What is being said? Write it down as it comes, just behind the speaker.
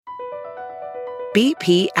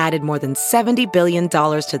BP added more than $70 billion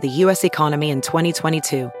to the U.S. economy in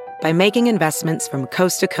 2022 by making investments from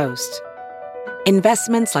coast to coast.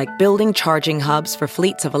 Investments like building charging hubs for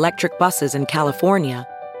fleets of electric buses in California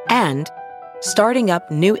and starting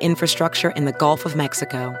up new infrastructure in the Gulf of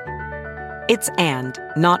Mexico. It's and,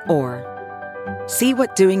 not or. See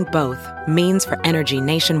what doing both means for energy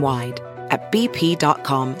nationwide at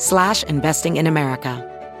bp.com/investing in America.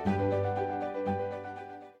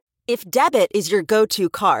 If debit is your go-to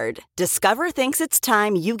card, Discover thinks it's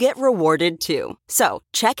time you get rewarded too. So,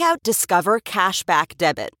 check out Discover Cashback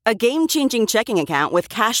Debit, a game-changing checking account with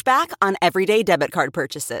cashback on everyday debit card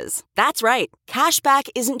purchases. That's right, cashback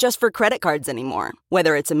isn't just for credit cards anymore.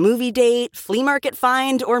 Whether it's a movie date, flea market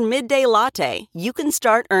find, or midday latte, you can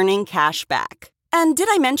start earning cash back. And did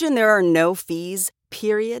I mention there are no fees,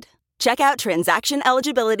 period? Check out transaction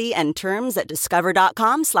eligibility and terms at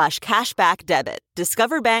discover.com/cashbackdebit.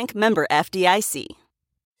 Discover Bank, member FDIC.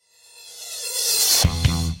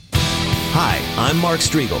 Hi, I'm Mark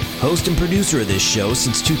Striegel, host and producer of this show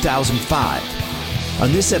since 2005.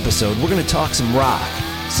 On this episode, we're going to talk some rock,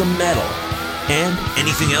 some metal, and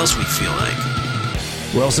anything else we feel like.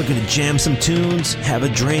 We're also going to jam some tunes, have a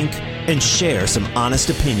drink, and share some honest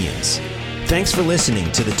opinions. Thanks for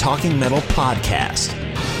listening to the Talking Metal Podcast.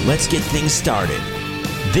 Let's get things started.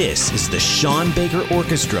 This is the Sean Baker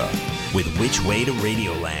Orchestra with Which Way to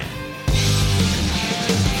Radioland.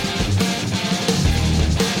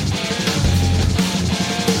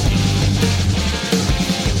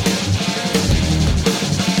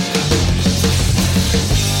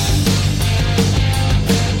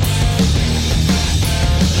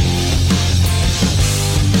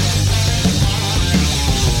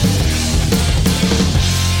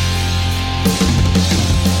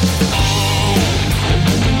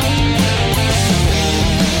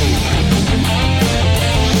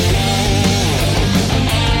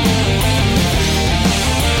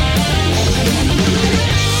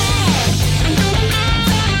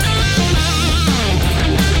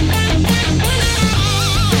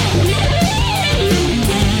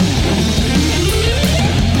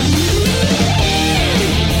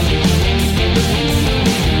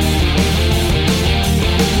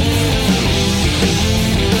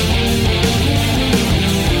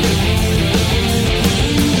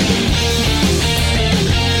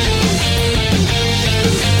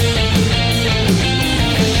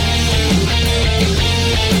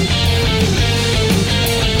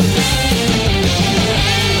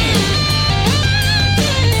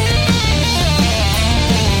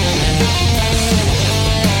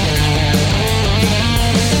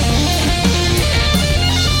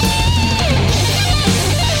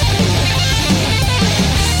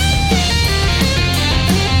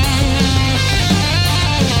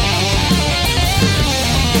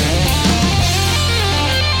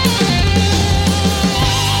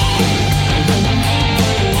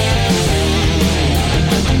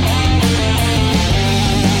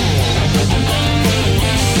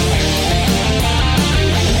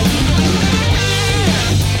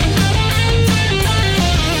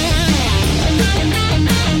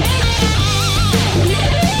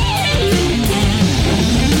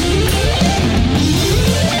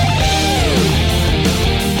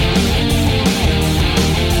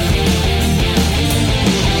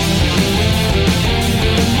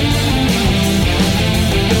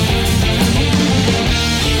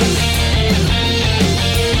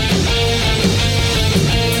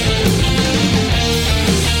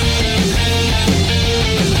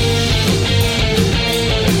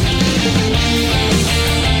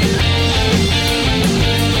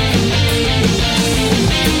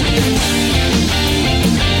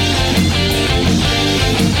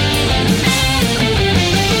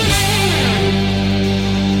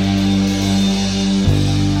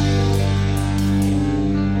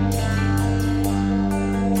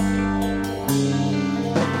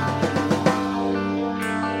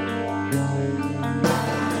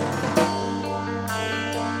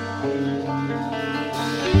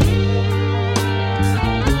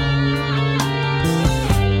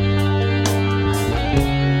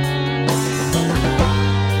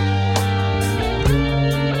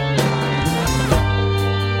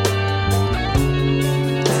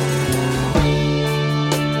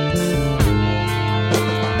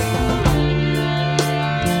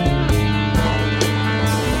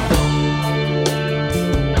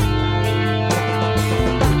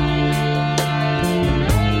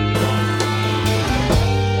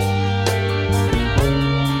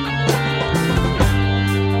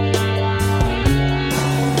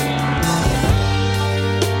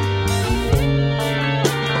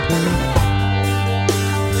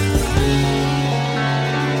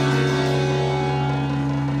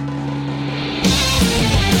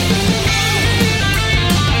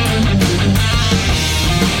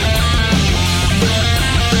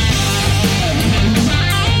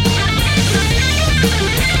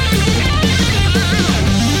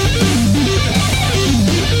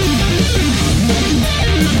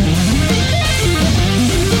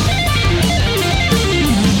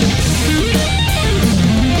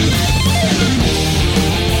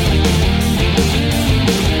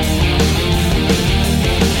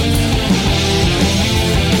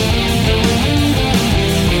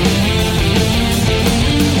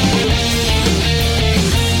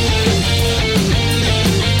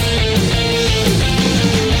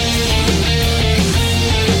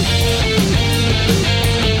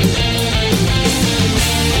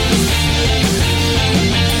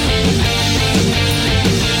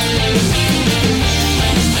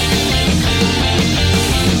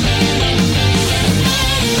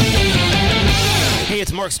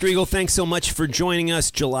 Mark Striegel. Thanks so much for joining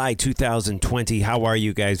us. July 2020. How are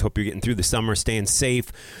you guys? Hope you're getting through the summer, staying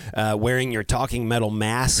safe, wearing your Talking Metal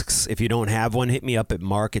masks. If you don't have one, hit me up at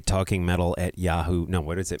mark@talkingmetal at Yahoo. No,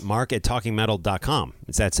 what is it? mark@talkingmetal.com.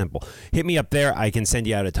 It's that simple. Hit me up there. I can send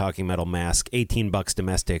you out a Talking Metal mask. $18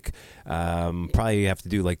 domestic. Probably have to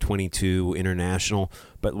do like 22 international,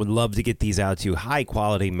 but would love to get these out to you. High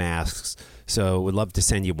quality masks. So would love to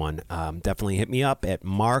send you one. Definitely hit me up at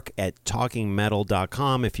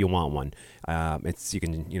mark@talkingmetal.com if you want one. You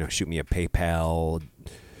can shoot me a PayPal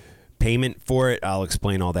payment for it. I'll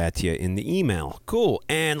explain all that to you in the email. Cool.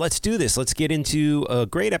 And let's do this. Let's get into a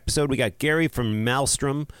great episode. We got Gary from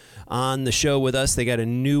Maelstrom on the show with us. They got a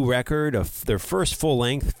new record of their first full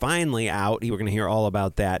length finally out. We're going to hear all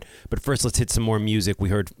about that. But first, let's hit some more music. We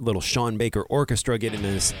heard little Sean Baker Orchestra getting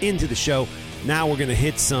us into the show. Now we're going to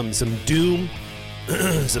hit some doom.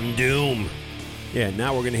 Some doom. Yeah,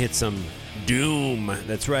 now we're going to hit some doom.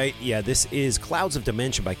 That's right. Yeah, this is Clouds of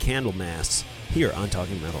Dementia by Candlemass here on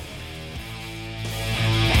Talking Metal.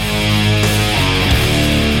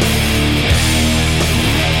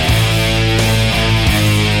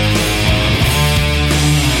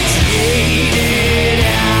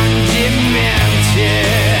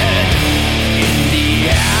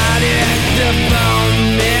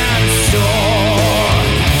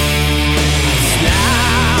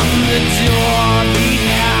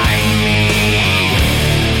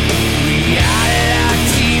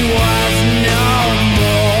 Reality was no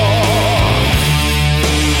more.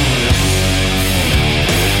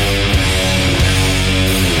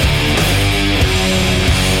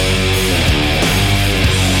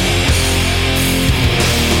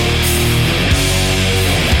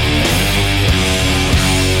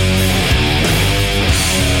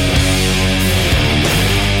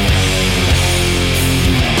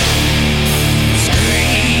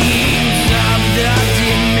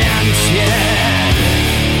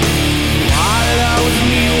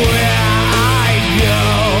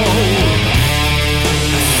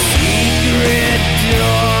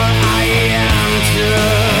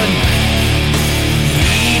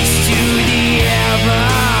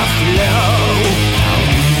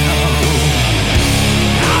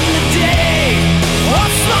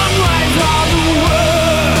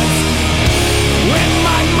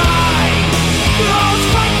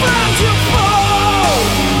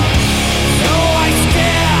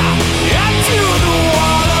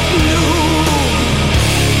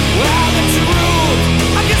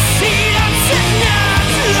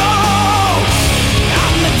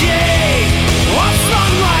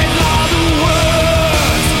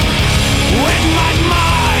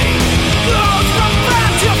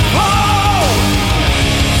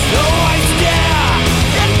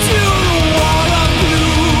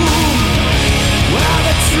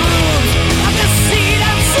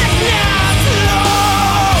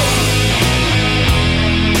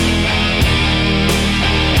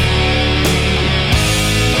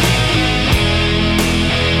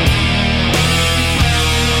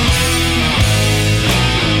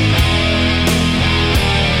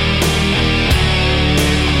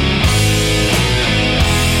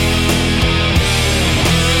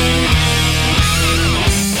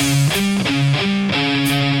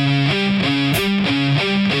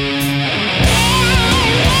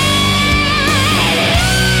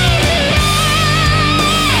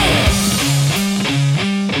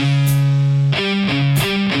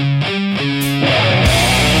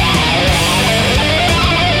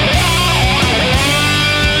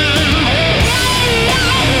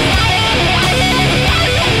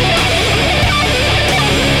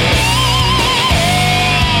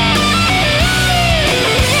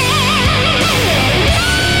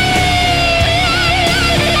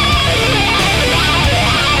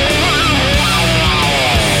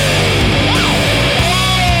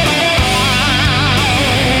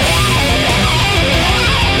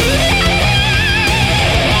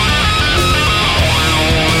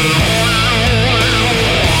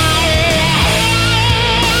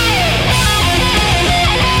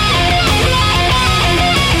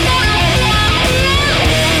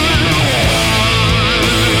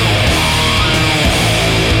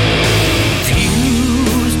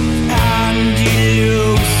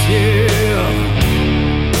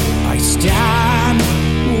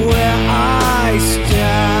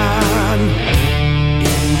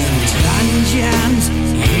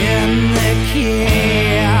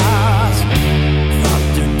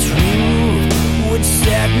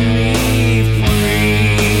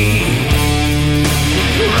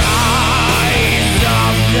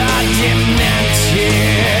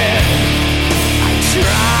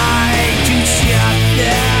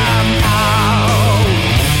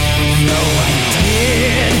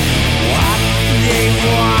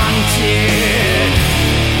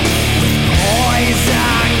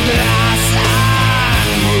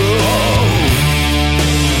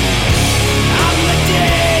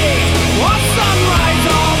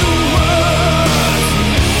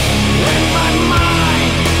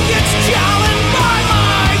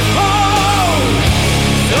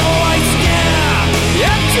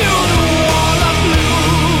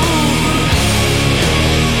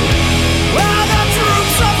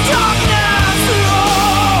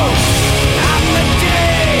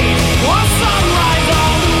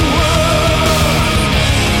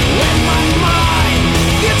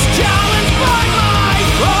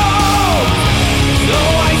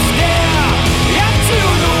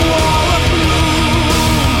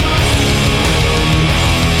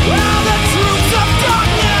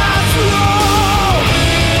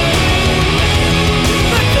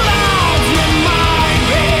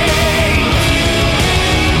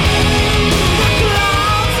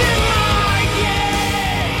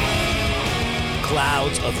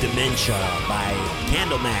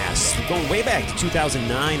 Mass, going way back to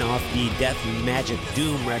 2009 off the Death Magic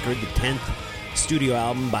Doom record, the 10th studio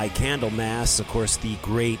album by Candlemass. Of course, the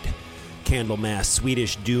great Candlemass,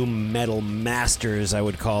 Swedish doom metal masters, I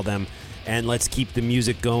would call them. And let's keep the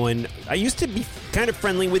music going. I used to be kind of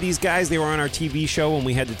friendly with these guys. They were on our TV show when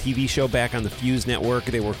we had the TV show back on the Fuse Network.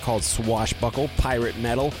 They were called Swashbuckle, pirate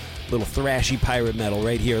metal, little thrashy pirate metal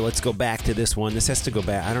right here. Let's go back to this one. This has to go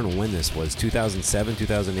back, I don't know when this was, 2007,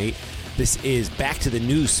 2008. This is Back to the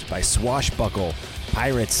Noose by Swashbuckle,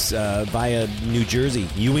 Pirates via New Jersey,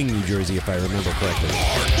 Ewing, New Jersey, if I remember correctly.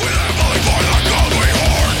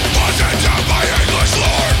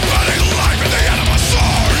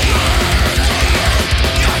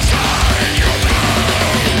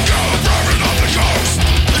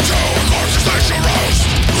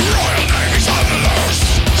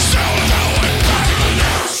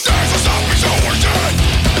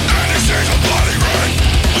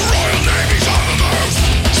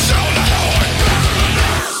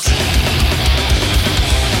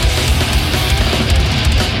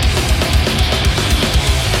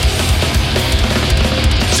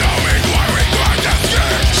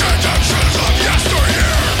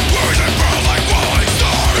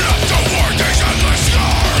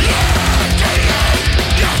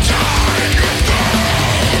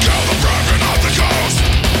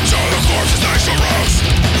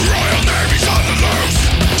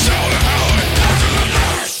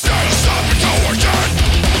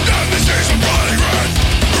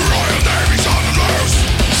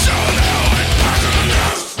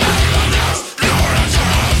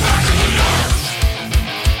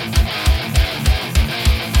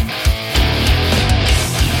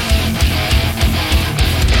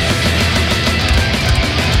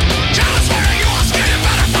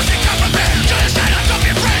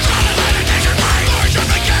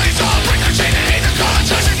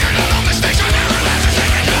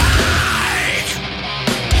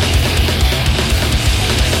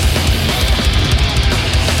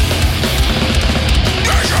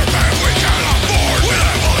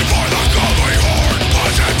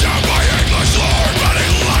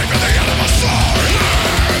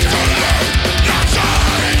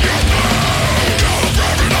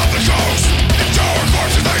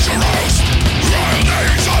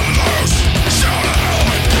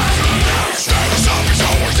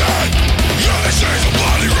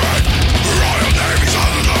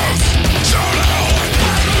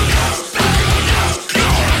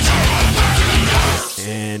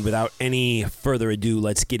 Any further ado,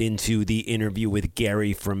 let's get into the interview with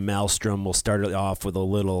Gary from Maelstrom. We'll start it off with a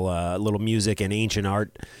little music and ancient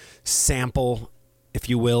art sample, if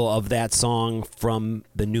you will, of that song from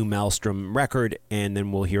the new Maelstrom record, and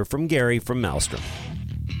then we'll hear from Gary from Maelstrom.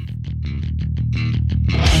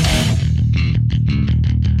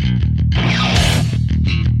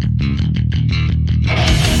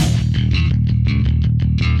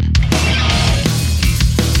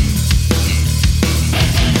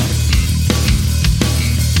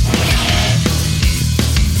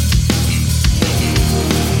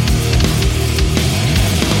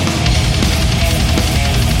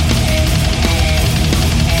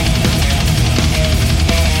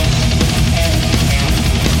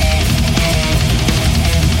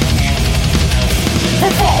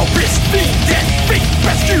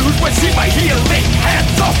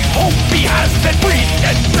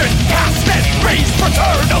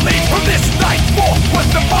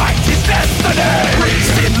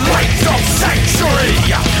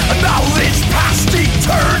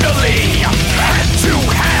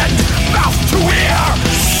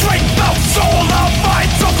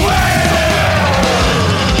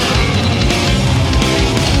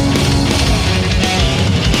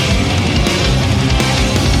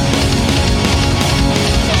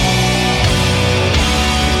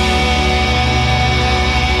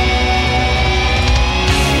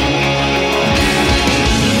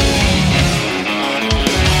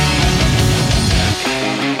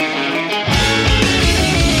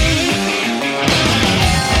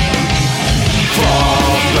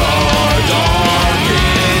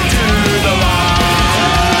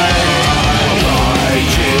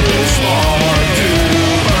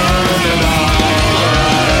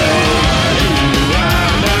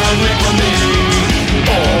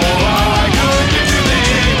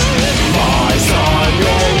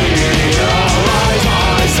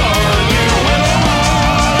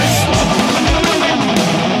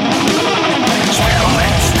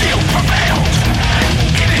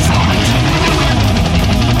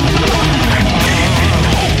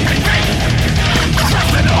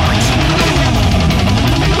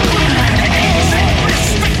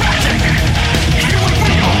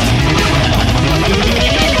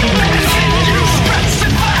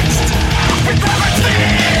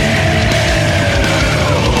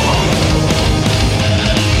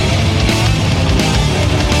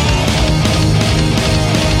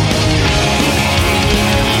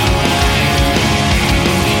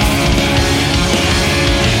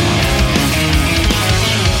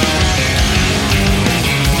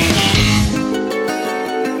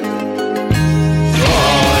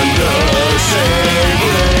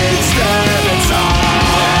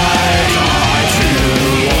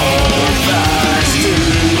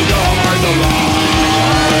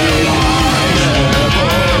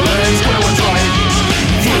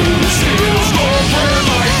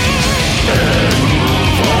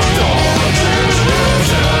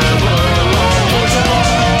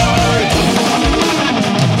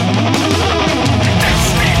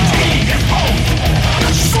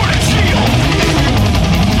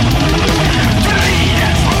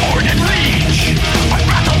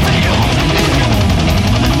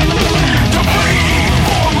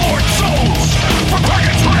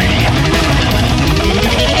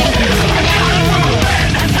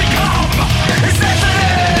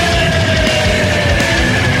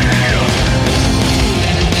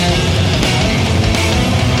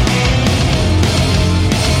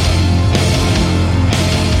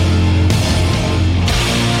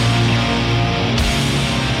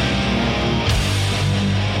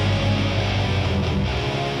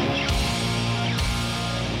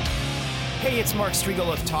 Hey, it's Mark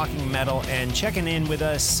Striegel of Talking Metal, and checking in with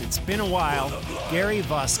us, it's been a while, Gary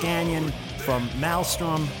Voskanian from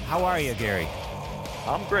Maelstrom. How are you, Gary?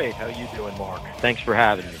 I'm great. How you doing, Mark? Thanks for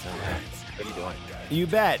having me. How you doing?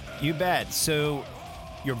 You bet. So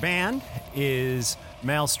your band is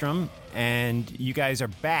Maelstrom, and you guys are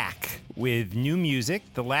back with new music.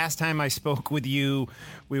 The last time I spoke with you,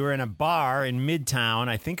 we were in a bar in Midtown.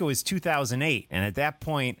 I think it was 2008, and at that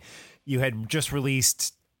point, you had just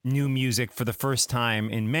released new music for the first time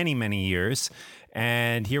in many, many years.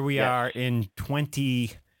 And here we are in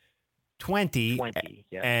 2020,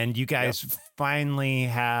 and you guys finally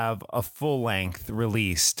have a full length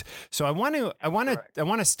released. So I want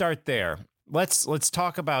to start there. Let's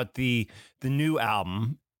talk about the new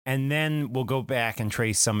album, and then we'll go back and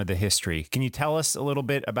trace some of the history. Can you tell us a little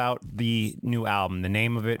bit about the new album, the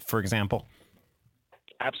name of it, for example?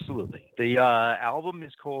 Absolutely. The album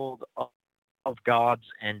is called Of Gods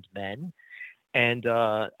and Men, and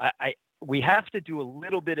we have to do a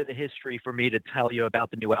little bit of the history for me to tell you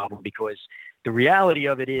about the new album, because the reality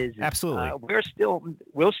of it is absolutely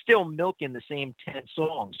we're still milking the same 10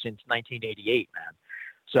 songs since 1988, man.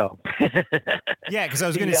 So yeah, because I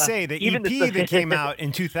was going to say the EP that came out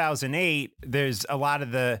in 2008. There's a lot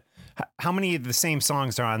of how many of the same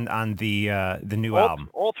songs are on the new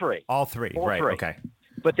album? All three. All three. Okay.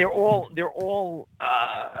 But they're all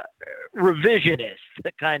revisionist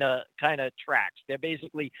kind of tracks. They've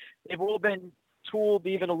all been tooled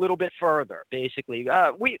even a little bit further. Basically,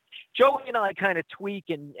 Joey and I kind of tweak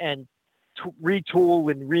and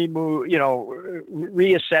retool and remove,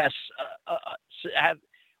 reassess, have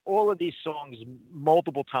all of these songs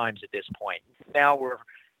multiple times at this point. Now we're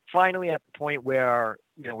finally at the point where,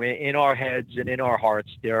 in our heads and in our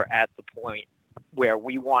hearts, they're at the point where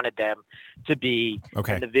we wanted them to be,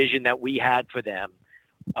 and the vision that we had for them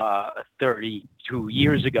 32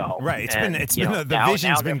 years ago. Right. The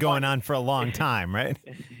vision's been going on for a long time, right?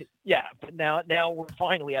 Yeah, but now we're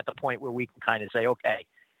finally at the point where we can kind of say, okay,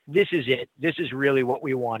 this is it. This is really what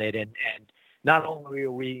we wanted, and not only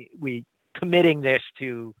are we committing this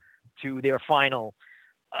to their final,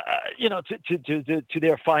 to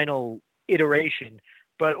their final iteration,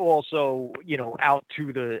 but also, out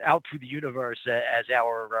to the universe as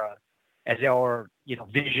our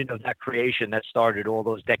vision of that creation that started all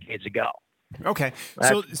those decades ago. Okay,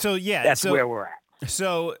 that's where we're at.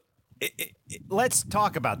 So let's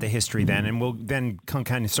talk about the history then, and we'll then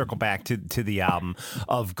kind of circle back to the album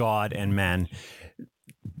Of God and Men.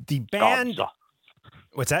 The band.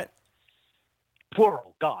 What's that?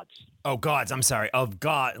 Plural, gods. Oh, gods. I'm sorry. Of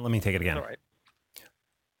God. Let me take it again. All right.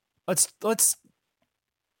 Let's.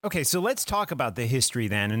 Okay, so let's talk about the history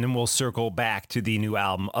then, and then we'll circle back to the new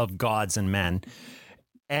album Of Gods and Men.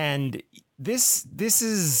 And this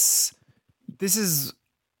is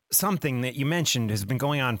something that you mentioned has been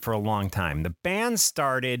going on for a long time. The band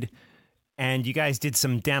started, and you guys did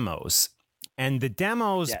some demos. And the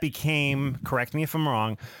demos became, correct me if I'm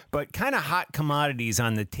wrong, but kind of hot commodities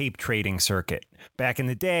on the tape trading circuit. Back in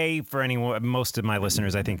the day, for anyone, most of my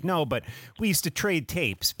listeners, I think, know, but we used to trade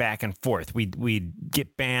tapes back and forth. We'd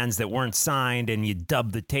get bands that weren't signed, and you'd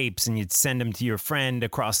dub the tapes, and you'd send them to your friend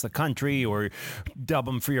across the country, or dub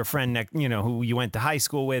them for your friend, who you went to high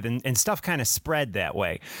school with, and stuff kind of spread that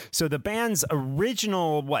way. So the band's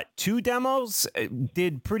original, 2 demos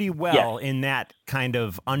did pretty well in that kind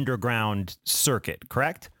of underground circuit,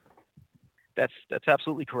 correct? That's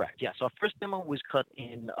absolutely correct. Yes, our first demo was cut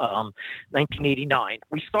in 1989.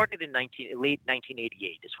 We started in late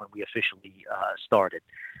 1988 is when we officially started,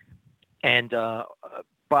 and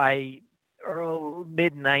by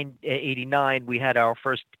mid 89 we had our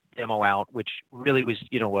first demo out, which really was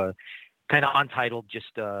kind of untitled,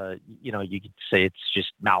 just you could say it's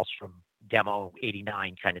just Maelstrom demo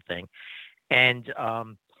 89 kind of thing, and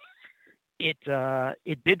it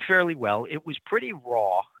did fairly well. It was pretty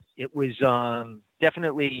raw. It was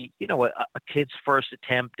definitely, a kid's first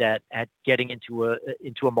attempt at getting into a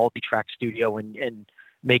multi-track studio and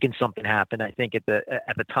making something happen. I think at the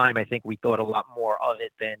time, I think we thought a lot more of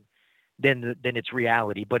it than its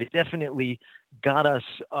reality. But it definitely got us,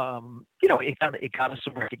 it got us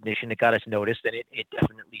some recognition. It got us noticed, and it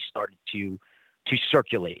definitely started to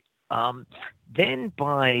circulate. Then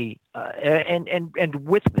and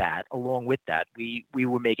with that, along with that, we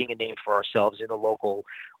were making a name for ourselves in the local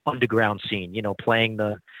underground scene, playing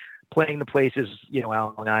the places, out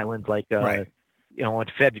on Long Island, like, right. On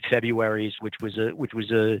February's, which was a,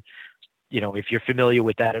 if you're familiar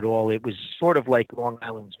with that at all, it was sort of like Long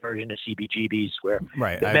Island's version of CBGB's, where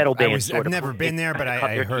right. the metal bands I've never been there, but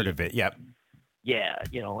I heard of it. Yep. Yeah,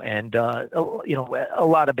 and a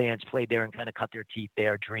lot of bands played there and kind of cut their teeth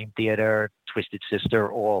there. Dream Theater, Twisted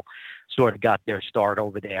Sister, all sort of got their start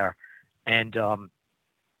over there, and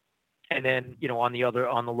then on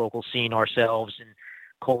the local scene, ourselves and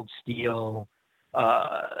Cold Steel,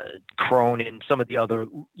 Cronin, some of the other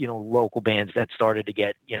local bands that started to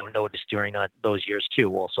get noticed during those years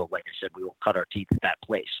too. Also, like I said, we will cut our teeth at that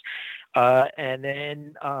place, and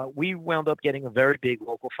then we wound up getting a very big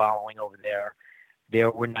local following over there. There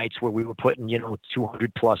were nights where we were putting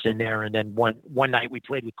 200 plus in there, and then one night we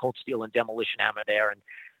played with Cold Steel and Demolition Hammer there and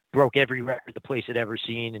broke every record the place had ever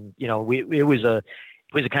seen. And it was a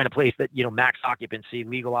kind of place that max occupancy,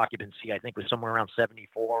 legal occupancy, I think was somewhere around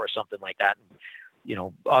 74 or something like that. And,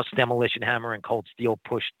 us, Demolition Hammer, and Cold Steel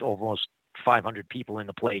pushed almost 500 people in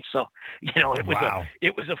the place. So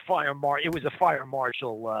it was a fire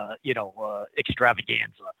marshal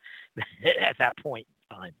extravaganza at that point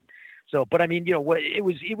in time. So, but I mean, it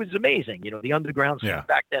was amazing. The underground scene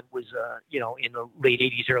back then was, in the late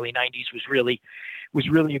 '80s, early '90s was really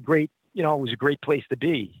a great, it was a great place to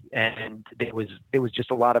be. And there was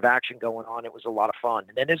just a lot of action going on. It was a lot of fun.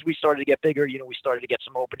 And then as we started to get bigger, we started to get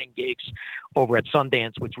some opening gigs over at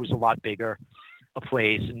Sundance, which was a lot bigger a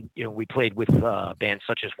place. And, we played with bands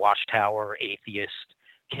such as Watchtower, Atheist,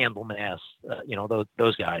 Candlemass,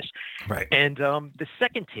 those guys. Right. And the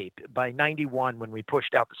second tape by '91, when we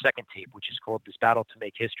pushed out the second tape, which is called This Battle to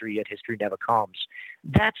Make History, Yet History Never Comes,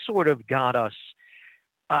 that sort of got us,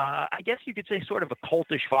 I guess you could say, sort of a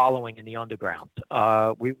cultish following in the underground.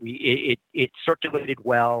 It circulated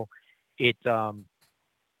well. It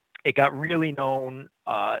got really known,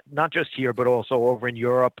 not just here, but also over in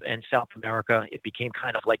Europe and South America. It became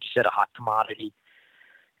kind of, like you said, a hot commodity.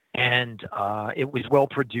 And it was well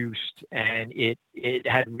produced, and it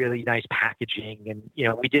had really nice packaging, and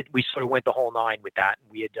we sort of went the whole nine with that.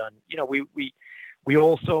 And we had done, we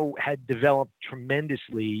also had developed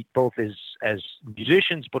tremendously, both as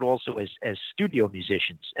musicians, but also as studio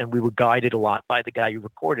musicians. And we were guided a lot by the guy who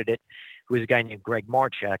recorded it, who was a guy named Greg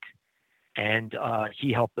Marchek, and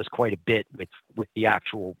he helped us quite a bit with the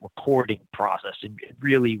actual recording process. And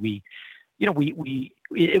really,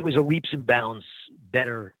 it was a leaps and bounds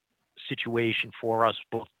better situation for us,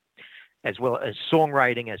 both as well as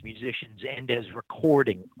songwriting, as musicians, and as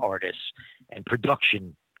recording artists and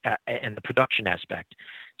production and the production aspect.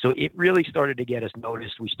 So it really started to get us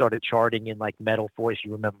noticed. We started charting in like Metal Force.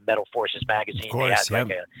 You remember Metal Forces magazine? Of course, they had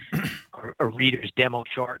like a reader's demo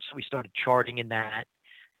chart. So we started charting in that.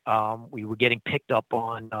 We were getting picked up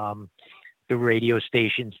on the radio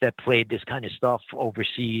stations that played this kind of stuff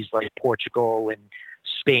overseas, like Portugal and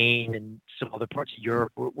Spain and some other parts of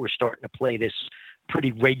Europe. Were starting to play this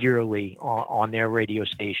pretty regularly on their radio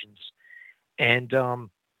stations, and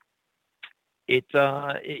it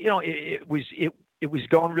was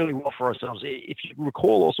going really well for ourselves. If you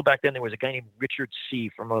recall, also back then there was a guy named Richard C.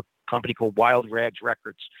 from a company called Wild Rags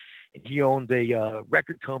Records, and he owned a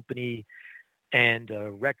record company and a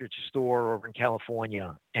record store over in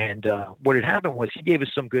California. And what had happened was he gave us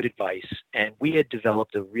some good advice, and we had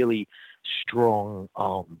developed a really strong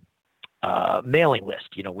mailing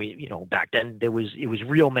list. Back then it was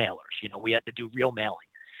real mailers. We had to do real mailing,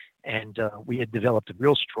 and we had developed a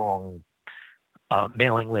real strong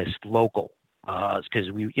mailing list local,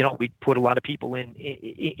 because we put a lot of people in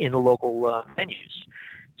the local venues.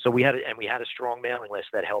 So we had a strong mailing list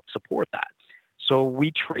that helped support that. So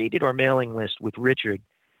we traded our mailing list with Richard,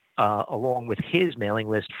 along with his mailing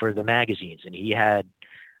list for the magazines. And he had,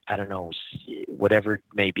 I don't know, whatever it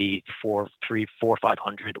may be,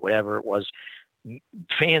 500, whatever it was,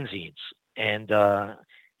 fanzines. And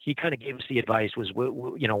he kind of gave us the advice was,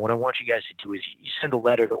 what I want you guys to do is you send a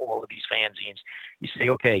letter to all of these fanzines. You say,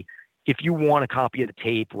 okay, if you want a copy of the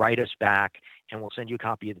tape, write us back, and we'll send you a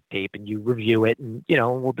copy of the tape, and you review it, and,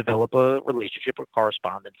 we'll develop a relationship or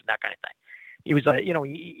correspondence and that kind of thing. He was like,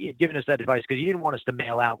 he had given us that advice because he didn't want us to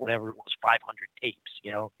mail out whatever it was, 500 tapes,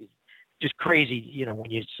 just crazy,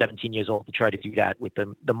 when you're 17 years old to try to do that with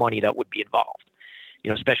the money that would be involved,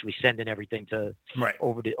 especially sending everything to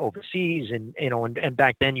over to overseas. And, and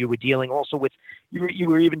back then you were dealing also with, you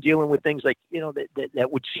were even dealing with things like,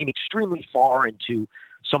 that would seem extremely foreign to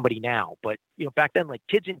somebody now. But, back then, like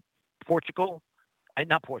kids in Portugal,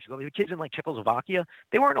 not Portugal, the kids in like Czechoslovakia,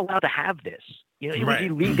 they weren't allowed to have this. It was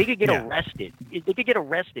illegal. They could get arrested. They could get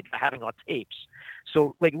arrested for having our tapes.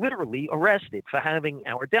 So, like, literally arrested for having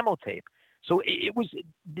our demo tape. So it was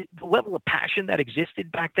the level of passion that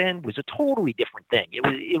existed back then was a totally different thing. It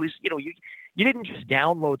was you didn't just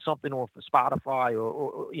download something off of Spotify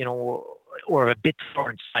or a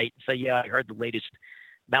BitTorrent site and say, yeah, I heard the latest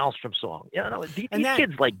Maelstrom song. These that-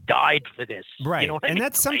 kids like died for this. Right. You know what I And mean?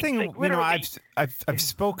 that's something, Like, literally. I've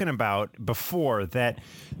spoken about before, that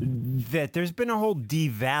there's been a whole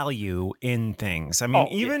devalue in things. I mean,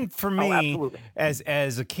 even for me, absolutely.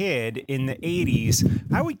 as a kid in the 80s,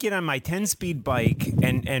 I would get on my 10-speed bike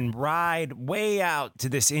and ride way out to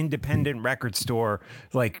this independent record store,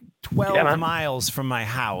 like 12 miles from my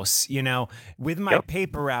house, with my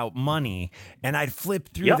paper out money, and I'd flip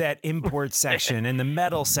through that import section and the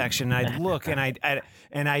metal section. I'd look and I'd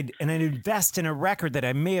invest in a record that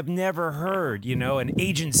I may have never heard, an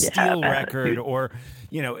Agent Steel record, or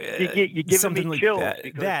you're giving something me like chills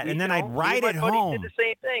that. And then I'd ride it home. Did the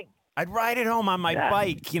same thing. I'd ride it home on my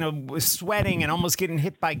bike, sweating and almost getting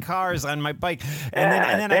hit by cars on my bike. And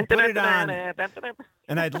then I'd put it on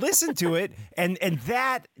and I'd listen to it. And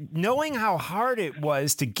that, knowing how hard it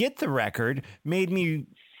was to get the record, made me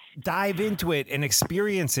dive into it and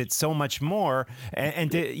experience it so much more. And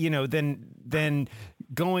then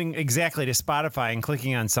going exactly to Spotify and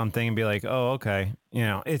clicking on something and be like, oh, okay.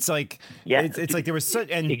 It's like, it's like there was such,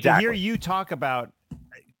 and to hear you talk about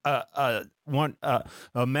a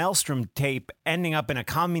Maelstrom tape ending up in a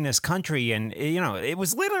communist country, and it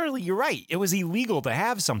was literally, you're right, it was illegal to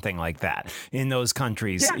have something like that in those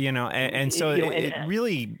countries, and so it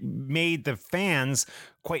really made the fans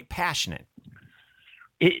quite passionate.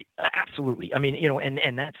 Absolutely. I mean,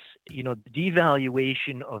 and that's, the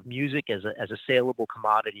devaluation of music as a saleable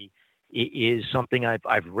commodity is something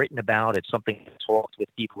I've written about. It's something I've talked with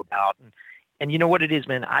people about, and you know what it is,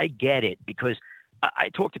 man. I get it, because I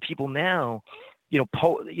talk to people now,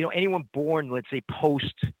 anyone born, let's say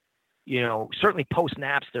post, certainly post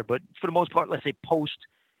Napster, but for the most part, let's say post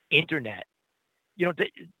internet,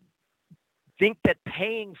 think that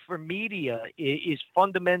paying for media is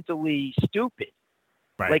fundamentally stupid.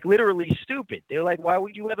 Right. Like literally stupid. They're like, why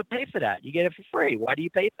would you ever pay for that? You get it for free. Why do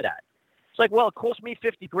you pay for that? It's like, well, it cost me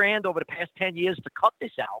 $50,000 over the past 10 years to cut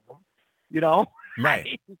this album,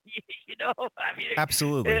 Right. I mean,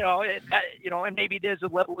 absolutely. And maybe there's a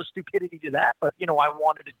level of stupidity to that, but I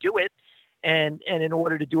wanted to do it, and in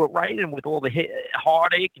order to do it right, and with all the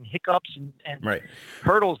heartache and hiccups and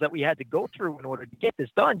hurdles that we had to go through in order to get this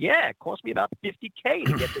done, it cost me about $50,000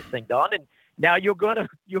 to get this thing done, and now you're gonna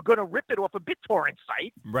rip it off a BitTorrent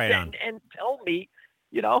site, and tell me,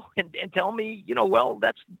 and tell me, well,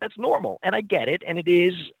 that's normal, and I get it, and it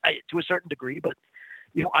is to a certain degree, but.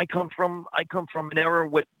 I come from an era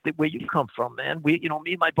where you come from, man. We,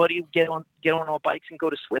 me and my buddy would get on our bikes and go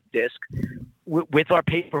to Slip Disc with our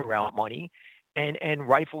paper route money, and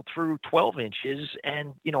rifle through 12 inches,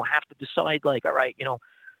 and have to decide, like, all right, they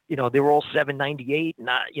were all $7.98, and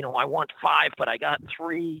I want 5, but I got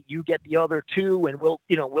 3. You get the other 2, and we'll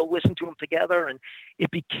listen to them together. And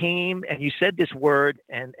it became, and you said this word,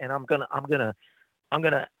 and I'm gonna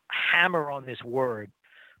hammer on this word,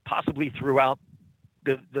 possibly throughout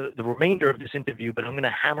the remainder of this interview, but I'm going to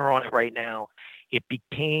hammer on it right now. It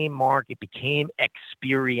became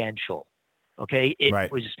experiential. Okay.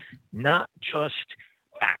 It was not just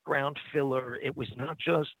background filler. It was not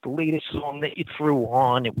just the latest song that you threw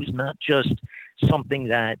on. It was not just something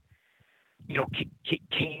that,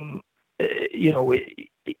 came, it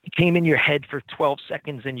came in your head for 12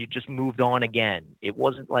 seconds and you just moved on again. It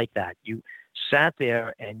wasn't like that. You sat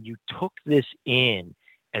there and you took this in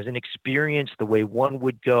as an experience, the way one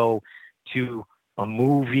would go to a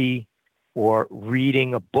movie or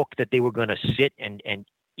reading a book that they were going to sit and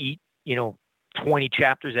eat, 20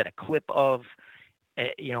 chapters at a clip of,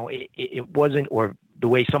 it wasn't, or the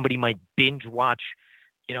way somebody might binge watch,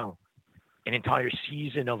 an entire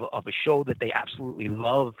season of a show that they absolutely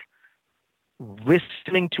love.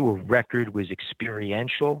 Listening to a record was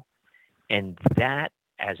experiential, and that,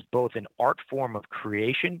 as both an art form of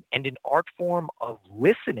creation and an art form of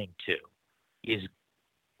listening to, is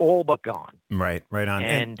all but gone. Right on.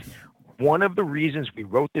 And one of the reasons we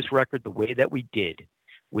wrote this record the way that we did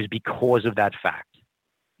was because of that fact.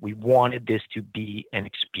 We wanted this to be an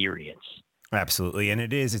experience. Absolutely. And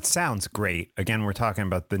it sounds great. Again, we're talking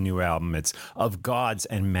about the new album. It's Of Gods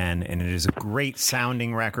and Men, and it is a great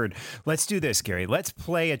sounding record. Let's do this, Gary. Let's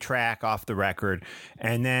play a track off the record,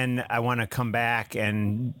 and then I want to come back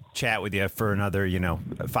and chat with you for another,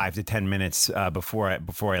 5 to 10 minutes before I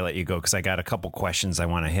let you go, because I got a couple questions I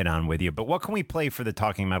want to hit on with you. But what can we play for the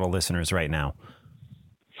Talking Metal listeners right now?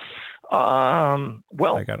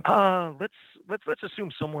 Let's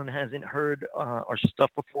assume someone hasn't heard our stuff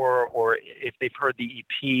before, or if they've heard the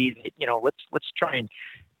EP, let's try and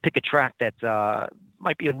pick a track that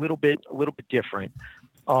might be a little bit different.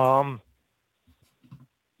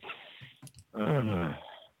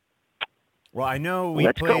 Well, I know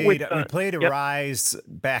we played Arise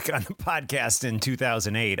back on the podcast in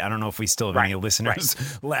 2008. I don't know if we still have any listeners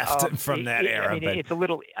left from that era. But it's a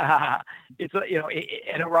little, and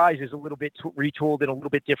Arise is a little bit retooled and a little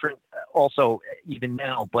bit different, also even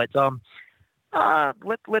now. But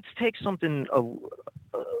let's take something.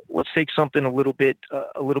 Let's take something a little bit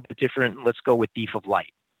different. Let's go with Thief of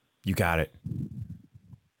Light. You got it.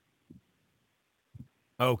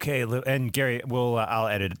 Okay, and Gary, I'll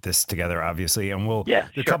edit this together, obviously, and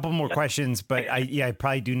a couple more questions, but I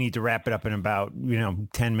probably do need to wrap it up in about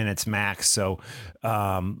 10 minutes max. So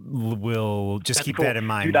we'll just keep that in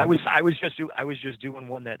mind. Dude, I was just doing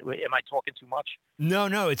one that. Am I talking too much?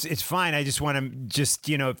 No, it's fine. I just want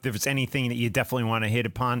to if there's anything that you definitely want to hit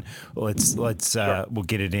upon, let's we'll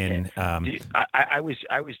get it in. I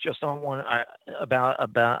was just on one about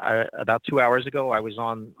 2 hours ago. I was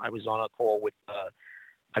on a call with.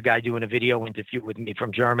 A guy doing a video interview with me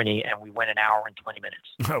from Germany, and we went an hour and 20 minutes.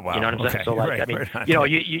 Oh wow! You know what I'm saying? So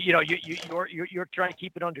you're trying to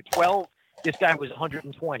keep it under 12. This guy was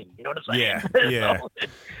 120. You know what I'm saying? Yeah.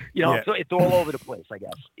 So it's all over the place, I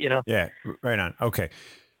guess. Yeah. Right on. Okay.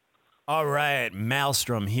 All right,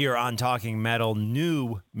 Maelstrom here on Talking Metal.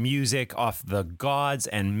 New music off the Gods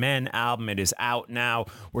and Men album. It is out now.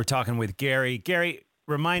 We're talking with Gary. Gary,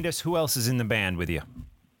 remind us who else is in the band with you.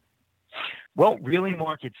 Well, really,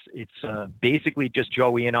 Mark, it's basically just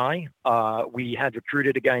Joey and I. We had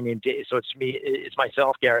recruited a guy named so it's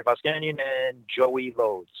myself, Gary Voskanian, and Joey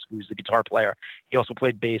Loads, who's the guitar player. He also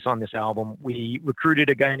played bass on this album. We recruited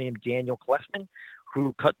a guy named Daniel Kleffman,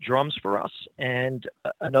 who cut drums for us, and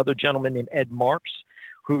another gentleman named Ed Marks,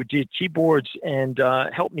 who did keyboards and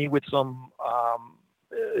helped me with some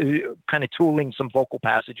kind of tooling, some vocal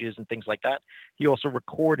passages and things like that. He also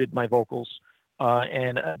recorded my vocals.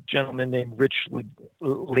 And a gentleman named Rich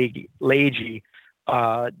Lagey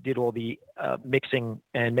did all the mixing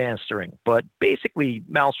and mastering. But basically,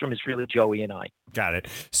 Maelstrom is really Joey and I. Got it.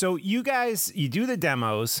 So you guys, you do the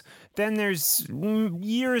demos, then there's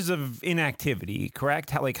years of inactivity,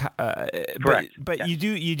 correct? Correct. But yes.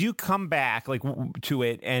 you do come back to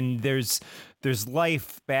it, and there's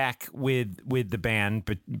life back with the band,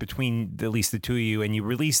 but between at least the two of you, and you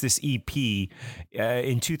released this EP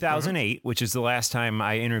in 2008, which is the last time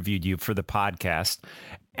I interviewed you for the podcast.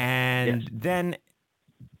 And then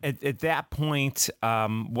at that point,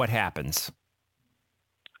 what happens?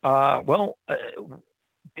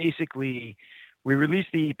 Basically, we released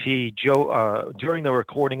the EP. During the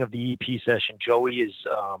recording of the EP session, Joey is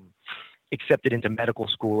accepted into medical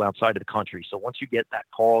school outside of the country. So once you get that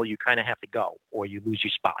call, you kind of have to go, or you lose your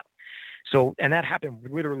spot. So, and that happened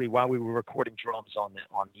literally while we were recording drums on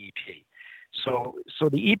the EP. So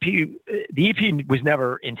the EP was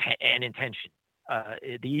never an intention.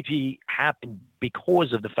 The EP happened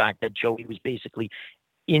because of the fact that Joey was basically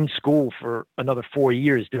in school for another 4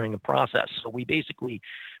 years during the process. So we basically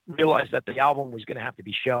realized that the album was going to have to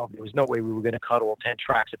be shelved. There was no way we were going to cut all 10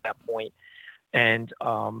 tracks at that point. And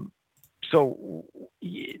so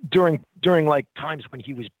during like times when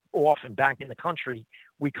he was off and back in the country,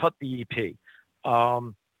 we cut the EP.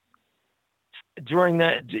 During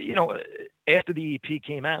that, after the EP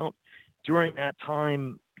came out, during that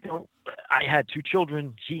time, I had 2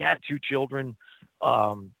 children. He had 2 children.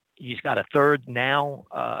 He's got a third now.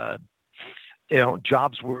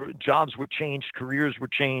 Jobs were changed, careers were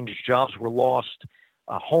changed, jobs were lost,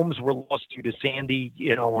 homes were lost due to Sandy,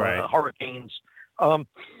 hurricanes.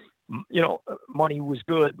 Money was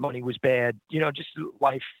good, money was bad. Just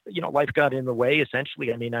life. Life got in the way.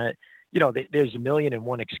 Essentially, I mean, there's a million and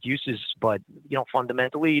one excuses, but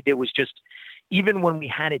fundamentally, there was just, even when we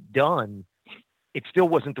had it done, it still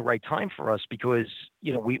wasn't the right time for us because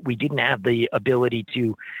we didn't have the ability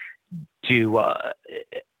to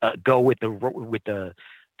go with the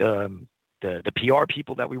PR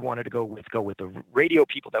people that we wanted to go with the radio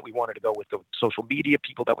people that we wanted to go with, the social media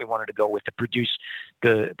people that we wanted to go with, to produce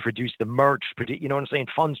the merch. You know what I'm saying?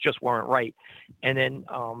 Funds just weren't right. And then,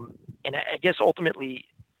 and I guess ultimately,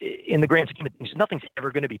 in the grand scheme of things, nothing's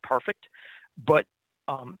ever going to be perfect. But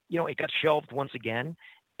it got shelved once again.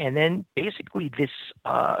 And then basically this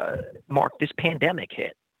pandemic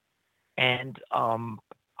hit, and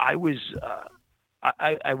I was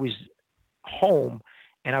home,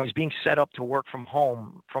 and I was being set up to work from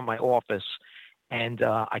home from my office, and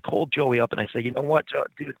I called Joey up and I said, you know what,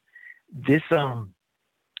 dude, this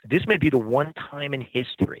may be the one time in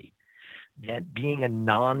history that being a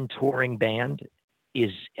non-touring band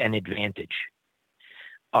is an advantage.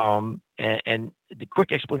 And the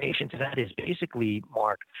quick explanation to that is basically,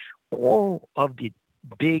 Mark, all of the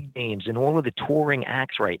big names and all of the touring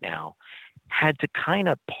acts right now had to kind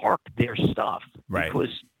of park their stuff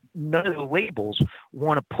because none of the labels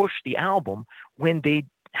want to push the album when they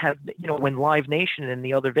have, when Live Nation and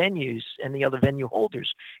the other venues and the other venue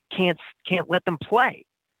holders can't let them play.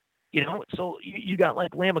 So you got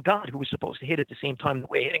like Lamb of God, who was supposed to hit at the same time that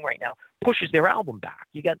we're hitting right now, pushes their album back.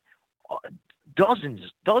 You got dozens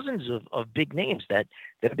of big names that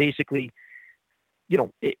basically,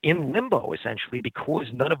 in limbo essentially because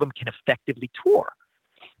none of them can effectively tour.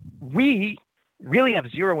 We really have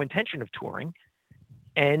zero intention of touring,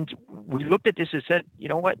 and we looked at this and said, you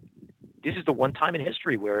know what, this is the one time in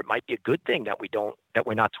history where it might be a good thing that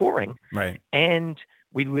we're not touring, right? And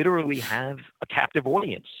we literally have a captive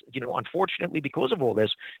audience. Unfortunately, because of all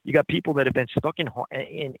this, you got people that have been stuck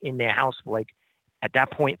in their house for like, at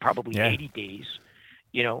that point, probably 80 days.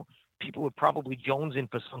 People are probably jonesing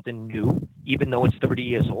for something new, even though it's 30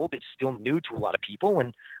 years old. It's still new to a lot of people.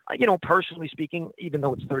 And, personally speaking, even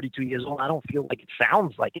though it's 32 years old, I don't feel like it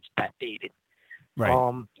sounds like it's that dated.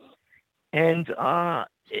 Right.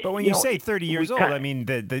 But when you say 30 years old, I mean,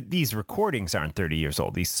 these recordings aren't 30 years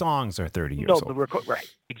old. These songs are 30 years old.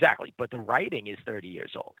 Right, exactly. But the writing is 30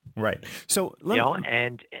 years old. Right. So,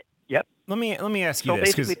 yep. Let me ask you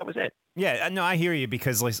this. So basically that was it. Yeah, no, I hear you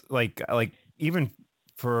because like even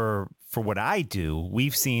for what I do,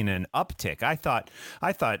 we've seen an uptick. I thought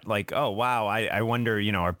like, oh, wow, I wonder,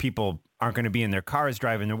 are people aren't going to be in their cars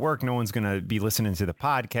driving to work. No one's going to be listening to the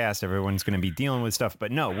podcast. Everyone's going to be dealing with stuff.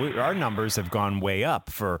 But no, our numbers have gone way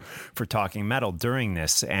up for Talking Metal during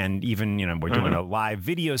this. And even, we're doing a live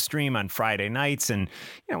video stream on Friday nights. And,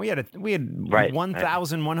 we had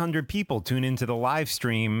 1,100 people tune into the live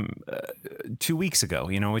stream 2 weeks ago,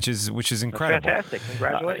 which is incredible. That's fantastic.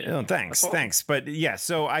 Congratulations. Thanks. But yeah,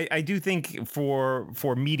 so I do think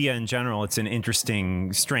for media in general, it's an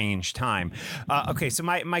interesting, strange time. Okay. So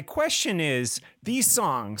my question is, these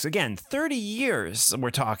songs, again, 30 years we're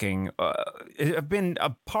talking, have been a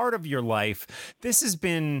part of your life. This has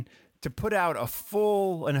been to put out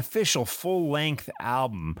an official full-length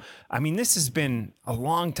album. I mean, this has been a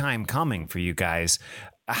long time coming for you guys.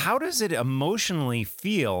 How does it emotionally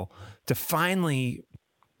feel to finally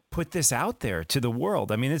put this out there to the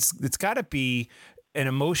world? I mean, it's got to be an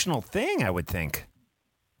emotional thing, I would think.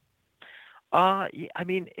 I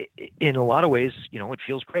mean, in a lot of ways, it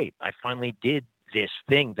feels great. I finally did this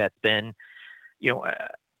thing that then,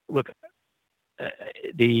 look,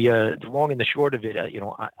 the long and the short of it,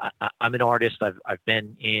 I'm an artist. I've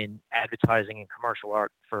been in advertising and commercial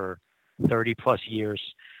art for 30 plus years.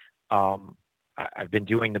 I've been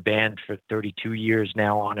doing the band for 32 years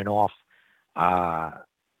now, on and off. I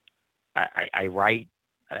write,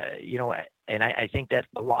 and I think that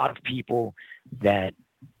a lot of people that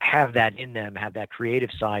have that in them, have that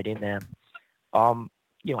creative side in them,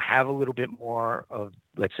 have a little bit more of,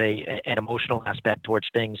 let's say, an emotional aspect towards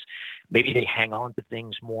things. Maybe they hang on to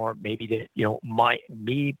things more. Maybe that,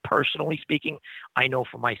 me personally speaking, I know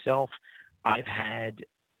for myself, I've had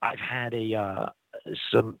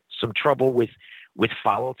some trouble with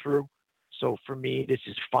follow through. So for me, this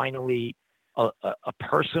is finally a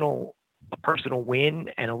personal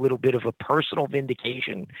win and a little bit of a personal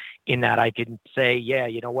vindication in that I can say, yeah,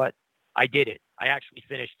 you know what? I did it. I actually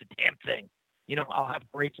finished the damn thing. I'll have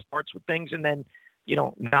great starts with things and then,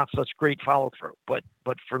 not such great follow through. But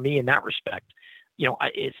for me in that respect,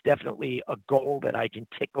 it's definitely a goal that I can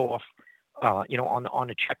tick off, on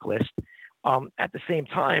a checklist. At the same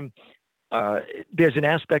time, there's an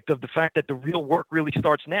aspect of the fact that the real work really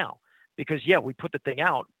starts now because, yeah, we put the thing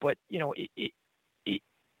out, but,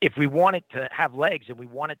 if we want it to have legs and we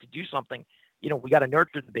want it to do something, we got to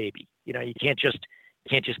nurture the baby. You can't just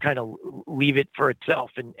kind of leave it for itself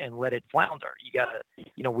and let it flounder. You got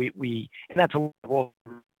to, we and that's a level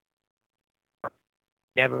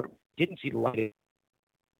never didn't see the light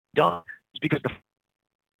done. It's because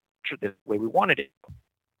the way we wanted it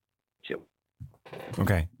to.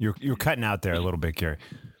 Okay, you're cutting out there a little bit, Gary.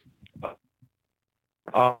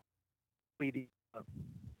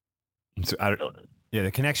 Yeah,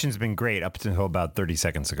 the connection's been great up until about 30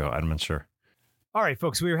 seconds ago. I'm not sure. All right,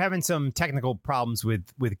 folks, we were having some technical problems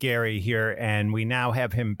with Gary here, and we now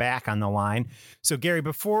have him back on the line. So, Gary,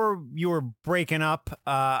 before you were breaking up,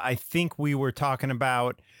 I think we were talking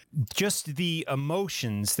about just the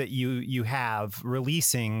emotions that you have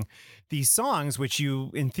releasing these songs, which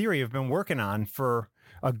you, in theory, have been working on for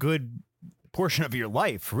a good portion of your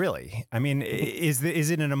life, really. I mean, is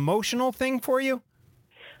it an emotional thing for you?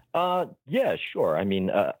 Yeah, sure. I mean,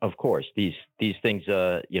 of course, these things,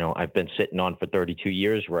 I've been sitting on for 32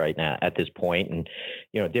 years right now at this point, and,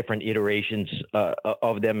 different iterations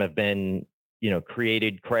of them have been,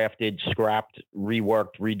 created, crafted, scrapped,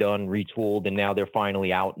 reworked, redone, retooled, and now they're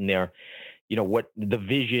finally out, and they're, what the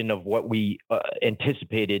vision of what we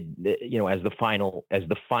anticipated, as the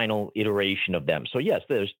final iteration of them. So yes,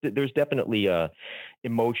 there's definitely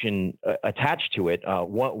emotion attached to it.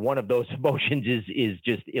 One of those emotions is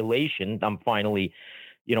just elation. I'm finally,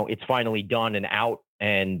 it's finally done and out,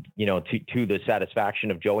 and to the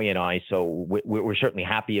satisfaction of Joey and I. So we're certainly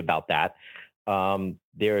happy about that.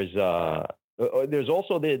 There's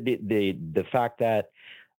also the fact that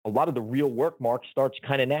a lot of the real work, Mark, starts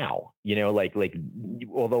kind of now, like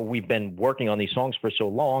although we've been working on these songs for so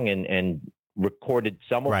long and recorded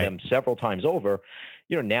some of them several times over,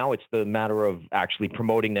 now it's the matter of actually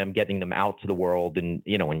promoting them, getting them out to the world, and,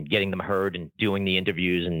 and getting them heard, and doing the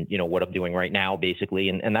interviews, and, what I'm doing right now, basically,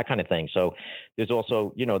 and that kind of thing. So there's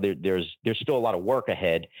also, there's still a lot of work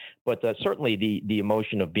ahead, but certainly the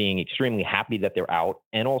emotion of being extremely happy that they're out,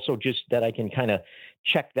 and also just that I can kind of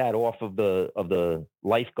check that off of the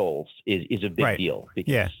life goals is a big deal,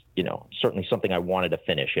 because, certainly something I wanted to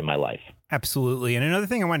finish in my life. Absolutely. And another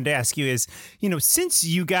thing I wanted to ask you is, since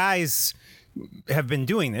you guys have been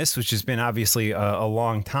doing this, which has been obviously a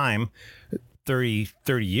long time, 30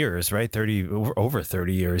 years, right? Over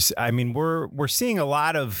 30 years. I mean, we're seeing a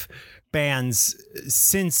lot of bands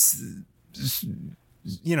since,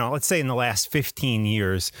 let's say in the last 15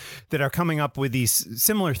 years that are coming up with these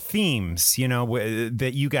similar themes,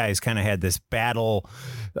 that you guys kind of had this battle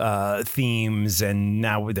themes, and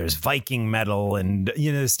now there's Viking metal and,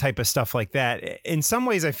 this type of stuff like that. In some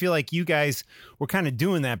ways, I feel like you guys were kind of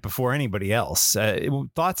doing that before anybody else.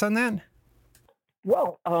 Thoughts on that?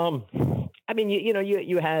 Well, I mean,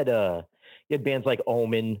 you had bands like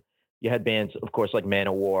Omen, you had bands, of course, like Man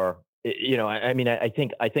of War. I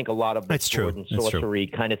think a lot of the sword and sorcery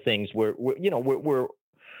kind of things we're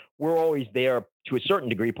always there to a certain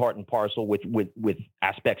degree, part and parcel with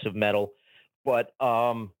aspects of metal. But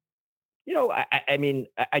I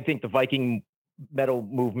think the Viking metal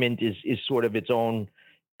movement is sort of its own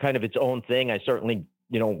thing. I certainly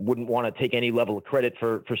wouldn't want to take any level of credit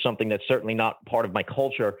for something that's certainly not part of my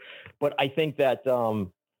culture. But I think that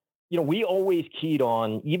we always keyed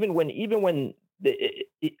on, even when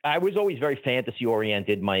I was always very fantasy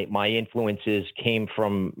oriented. My influences came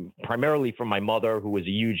primarily from my mother, who was a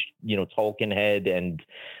huge, Tolkien head. And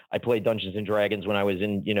I played Dungeons and Dragons when I was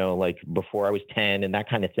in, before I was 10 and that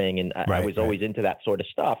kind of thing. And I was always into that sort of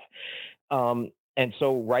stuff. And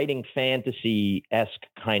so writing fantasy-esque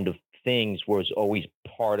kind of things was always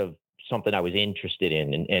part of something I was interested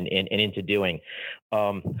in and into doing.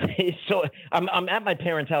 So I'm at my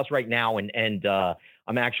parents' house right now, and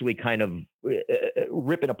I'm actually kind of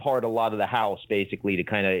ripping apart a lot of the house, basically, to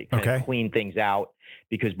kind of clean things out,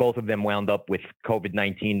 because both of them wound up with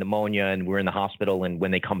COVID-19 pneumonia, and we're in the hospital. And when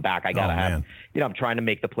they come back, I gotta have, I'm trying to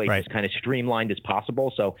make the place as kind of streamlined as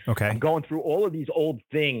possible. So I'm going through all of these old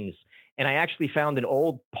things. And I actually found an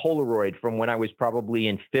old Polaroid from when I was probably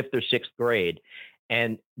in 5th or 6th grade.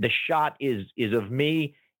 And the shot is of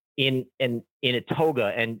me in a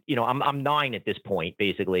toga, and I'm 9 at this point,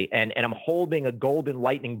 basically, and I'm holding a golden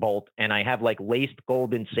lightning bolt, and I have like laced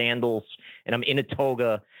golden sandals, and I'm in a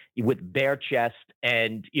toga with bare chest,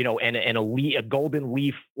 and a golden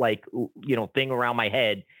leaf thing around my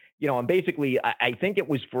head. I'm basically, I think it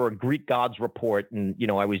was for a Greek gods report, and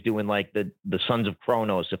I was doing like the sons of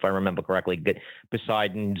Kronos, if I remember correctly,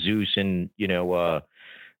 Poseidon, Zeus, and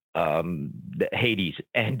the Hades,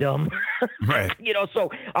 and so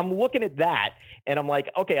I'm looking at that, and I'm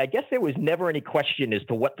like, okay, I guess there was never any question as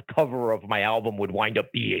to what the cover of my album would wind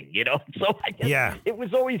up being, so I guess it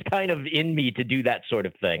was always kind of in me to do that sort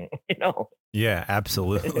of thing. Yeah,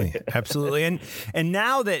 absolutely. Absolutely. And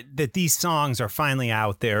now that these songs are finally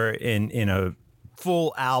out there in a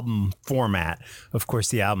full album format, of course,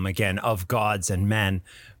 the album again, Of Gods and Men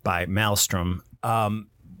by Maelstrom,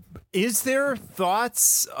 is there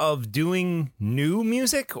thoughts of doing new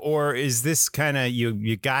music, or is this kind of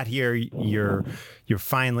you got here, you're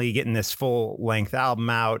finally getting this full length album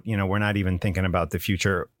out? We're not even thinking about the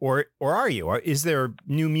future, or are you? Or is there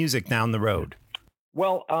new music down the road?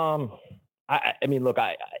 Well, I mean, look,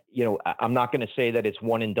 I'm not going to say that it's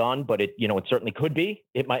one and done, but it certainly could be.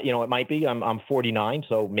 It might be. I'm 49,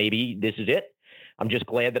 so maybe this is it. I'm just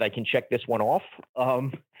glad that I can check this one off.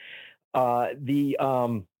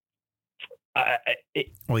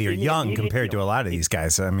 You're young compared to a lot of these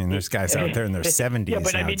guys. I mean, there's guys out there in their 70s. Yeah,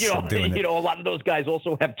 but I mean, a lot of those guys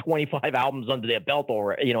also have 25 albums under their belt,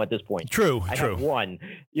 or at this point. True. I have one.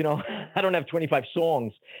 I don't have 25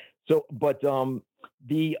 songs. So, but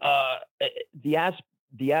the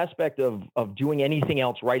aspect of doing anything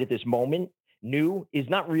else right at this moment new is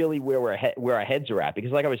not really where where our heads are at,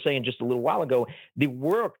 because like I was saying just a little while ago, the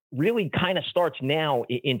work really kind of starts now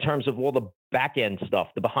in terms of all the back end stuff,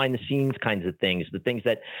 the behind the scenes kinds of things, the things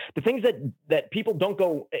that people don't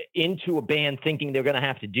go into a band thinking they're going to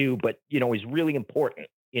have to do, but is really important.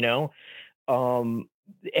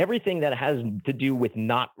 Everything that has to do with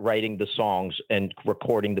not writing the songs and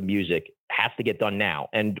recording the music has to get done now.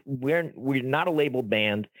 And we're not a labeled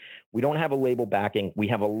band. We don't have a label backing. We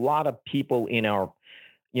have a lot of people in our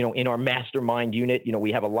mastermind unit.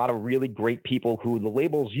 We have a lot of really great people who the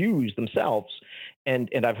labels use themselves. And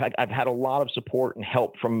I've had a lot of support and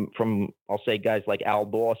help from I'll say guys like Al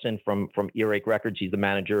Dawson from Earache Records. He's the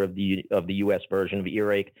manager of the US version of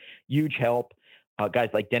Earache. Huge help. Guys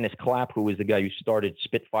like Dennis Clapp, who is the guy who started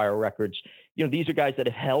Spitfire Records. These are guys that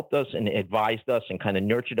have helped us and advised us and kind of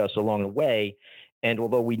nurtured us along the way. And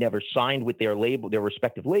although we never signed with their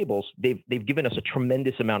respective labels, they've given us a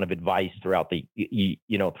tremendous amount of advice throughout the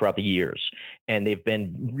years. And they've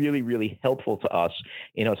been really, really helpful to us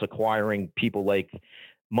in us acquiring people like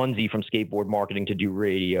Munzie from Skateboard Marketing to do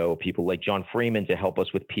radio, people like John Freeman to help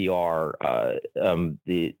us with PR,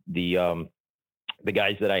 the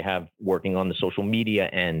guys that I have working on the social media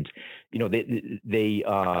end, Matt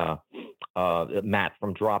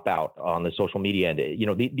from Dropout on the social media end,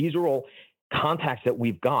 these are all contacts that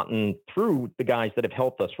we've gotten through the guys that have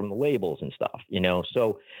helped us from the labels and stuff,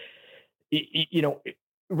 so,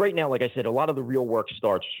 right now, like I said, a lot of the real work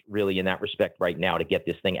starts really in that respect right now to get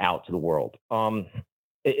this thing out to the world. Our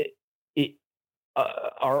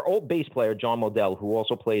old bass player, John Modell, who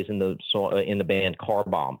also plays in the band Car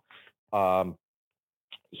Bomb,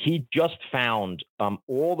 he just found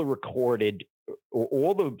all the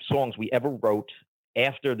songs we ever wrote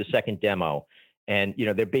after the second demo, and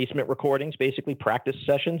they're basement recordings, basically practice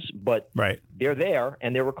sessions, but they're there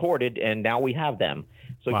and they're recorded, and now we have them.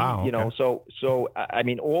 So wow, so I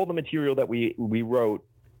mean, all the material that we wrote,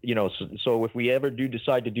 so if we ever do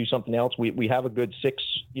decide to do something else, we have a good six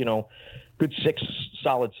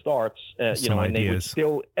solid starts, Some and ideas. they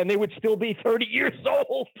would still be 30 years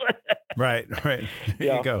old. Right. There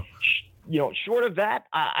you go. Short of that,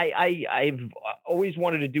 I've always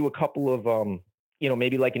wanted to do a couple of,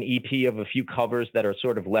 maybe like an EP of a few covers that are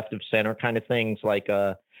sort of left of center kind of things. Like,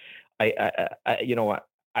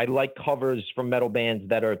 I like covers from metal bands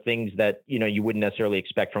that are things that, you wouldn't necessarily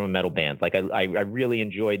expect from a metal band. Like I really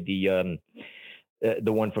enjoyed the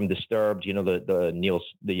one from Disturbed,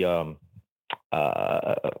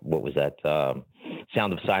 what was that?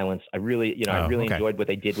 Sound of Silence. I really enjoyed what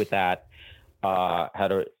they did with that.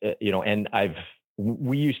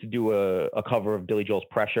 We used to do a cover of Billy Joel's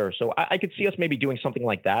Pressure. So I could see us maybe doing something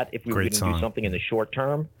like that if we were going to do something in the short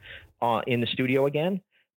term, in the studio again.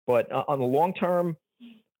 But on the long term,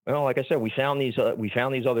 well, like I said, we found these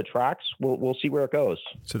other tracks. We'll see where it goes.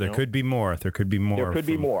 So there could be more. There could be more. There could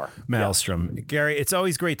be more. Maelstrom. Yeah. Gary, it's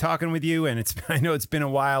always great talking with you, and I know it's been a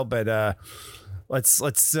while, but let's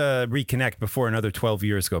reconnect before another 12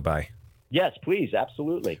 years go by. Yes, please,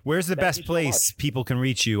 absolutely. Where's the best place people can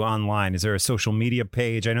reach you online? Is there a social media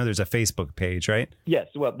page? I know there's a Facebook page, right? Yes,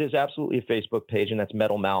 well, there's absolutely a Facebook page, and that's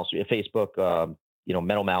Metal Maelstrom. Facebook,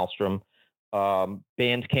 Metal Maelstrom.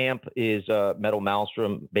 Bandcamp is Metal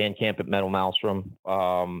Maelstrom. Bandcamp at Metal Maelstrom.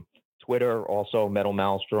 Twitter also Metal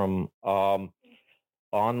Maelstrom.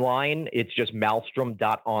 Online, it's just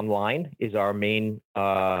maelstrom.online is our main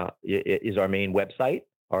website,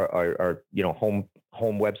 our home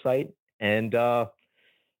website, and we're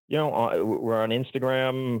on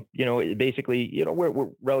Instagram. Basically, we're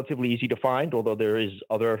relatively easy to find, although there is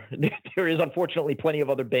unfortunately plenty of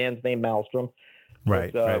other bands named Maelstrom.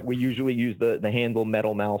 Right. We usually use the handle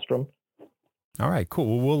Metal Maelstrom. All right,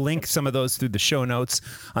 cool. Well, we'll link some of those through the show notes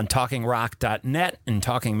on talkingrock.net and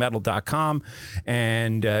talkingmetal.com.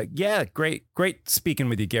 And great speaking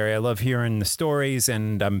with you, Gary. I love hearing the stories,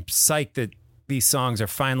 and I'm psyched that these songs are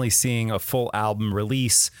finally seeing a full album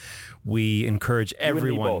release. We encourage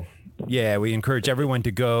everyone. Yeah, we encourage everyone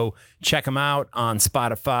to go check them out on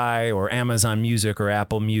Spotify or Amazon Music or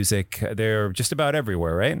Apple Music. They're just about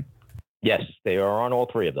everywhere, right? Yes, they are on all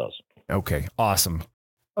three of those. Okay, awesome.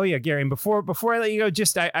 Oh yeah, Gary. And before I let you go,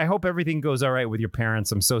 just I hope everything goes all right with your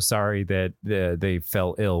parents. I'm so sorry that they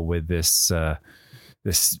fell ill with this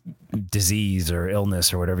disease or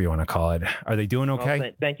illness or whatever you want to call it. Are they doing okay?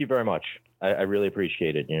 Well, thank you very much. I really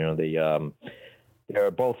appreciate it.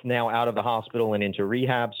 They're both now out of the hospital and into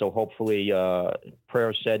rehab. So hopefully,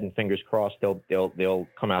 prayers said and fingers crossed, they'll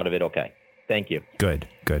come out of it okay. Thank you. Good.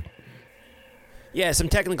 Yeah, some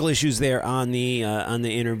technical issues there on the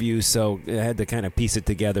interview, so I had to kind of piece it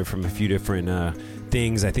together from a few different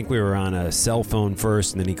things. I think we were on a cell phone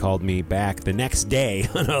first, and then he called me back the next day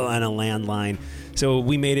on a landline. So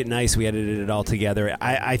we made it nice. We edited it all together.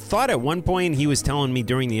 I thought at one point he was telling me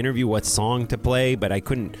during the interview what song to play, but I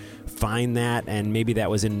couldn't find that, and maybe that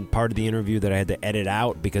was in part of the interview that I had to edit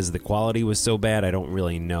out because the quality was so bad. I don't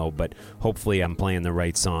really know, but hopefully I'm playing the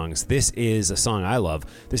right songs. This is a song I love.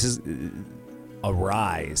 This is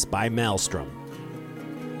Arise by Maelstrom.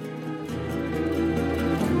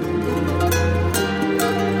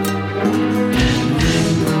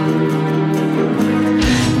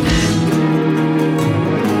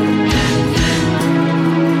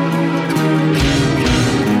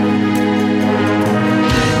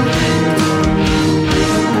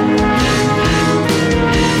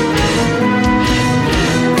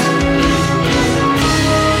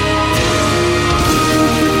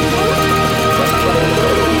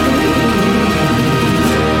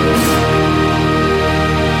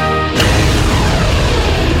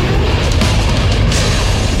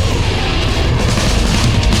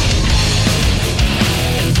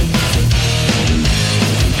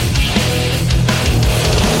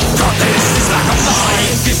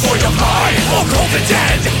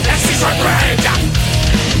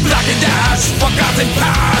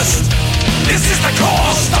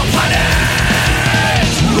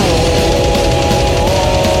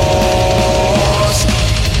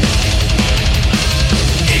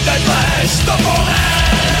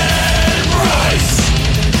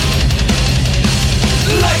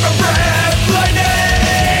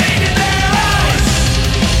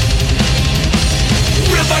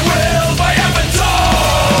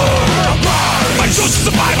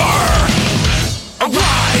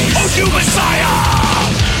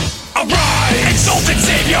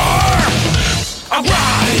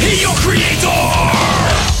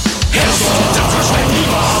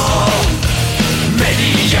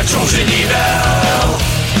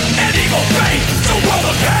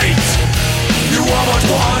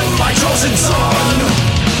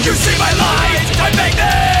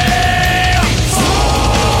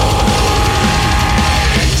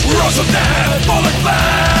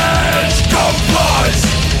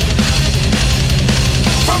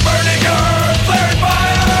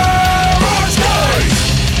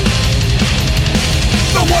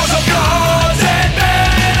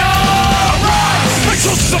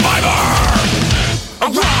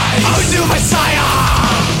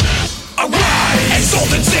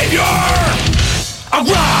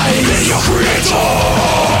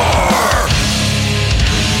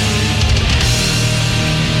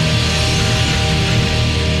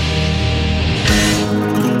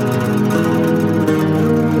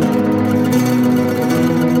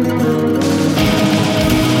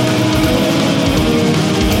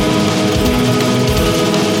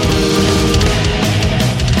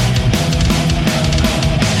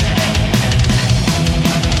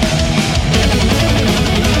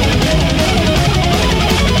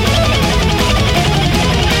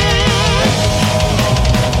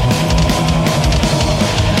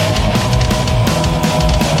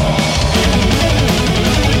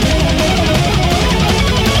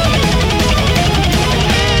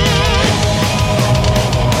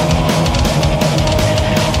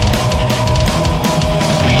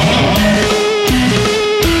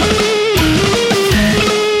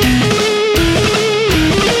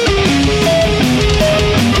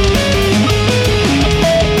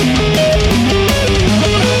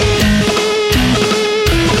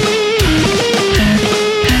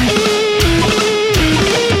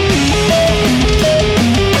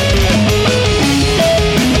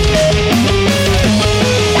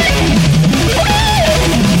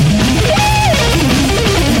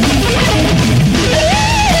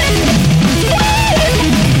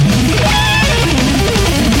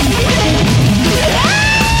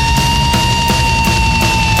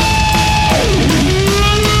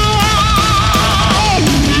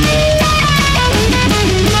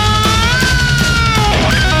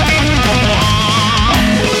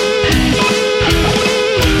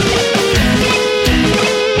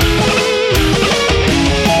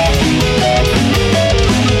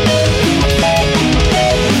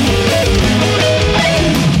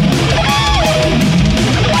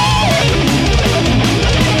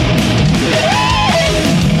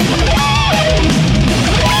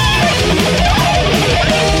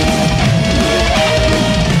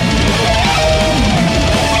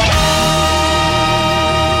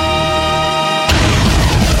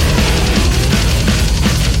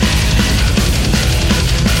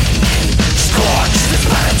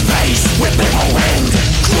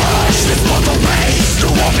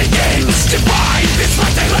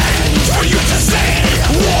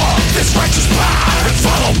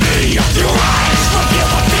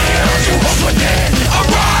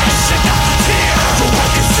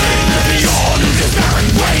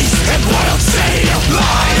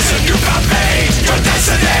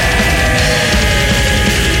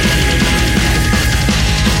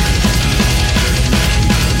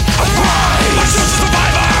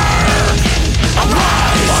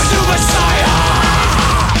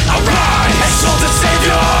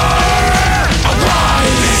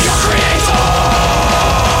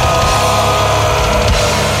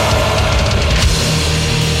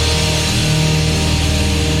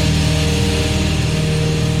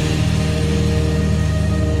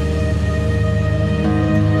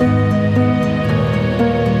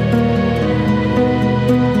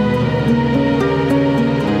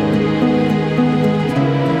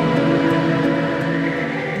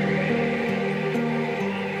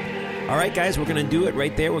 right, guys, we're going to do it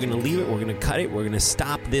right there. We're going to leave it. We're going to cut it. We're going to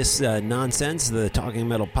stop this nonsense, the Talking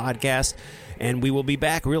Metal podcast, and we will be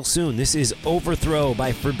back real soon. This is Overthrow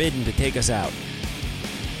by Forbidden to take us out.1,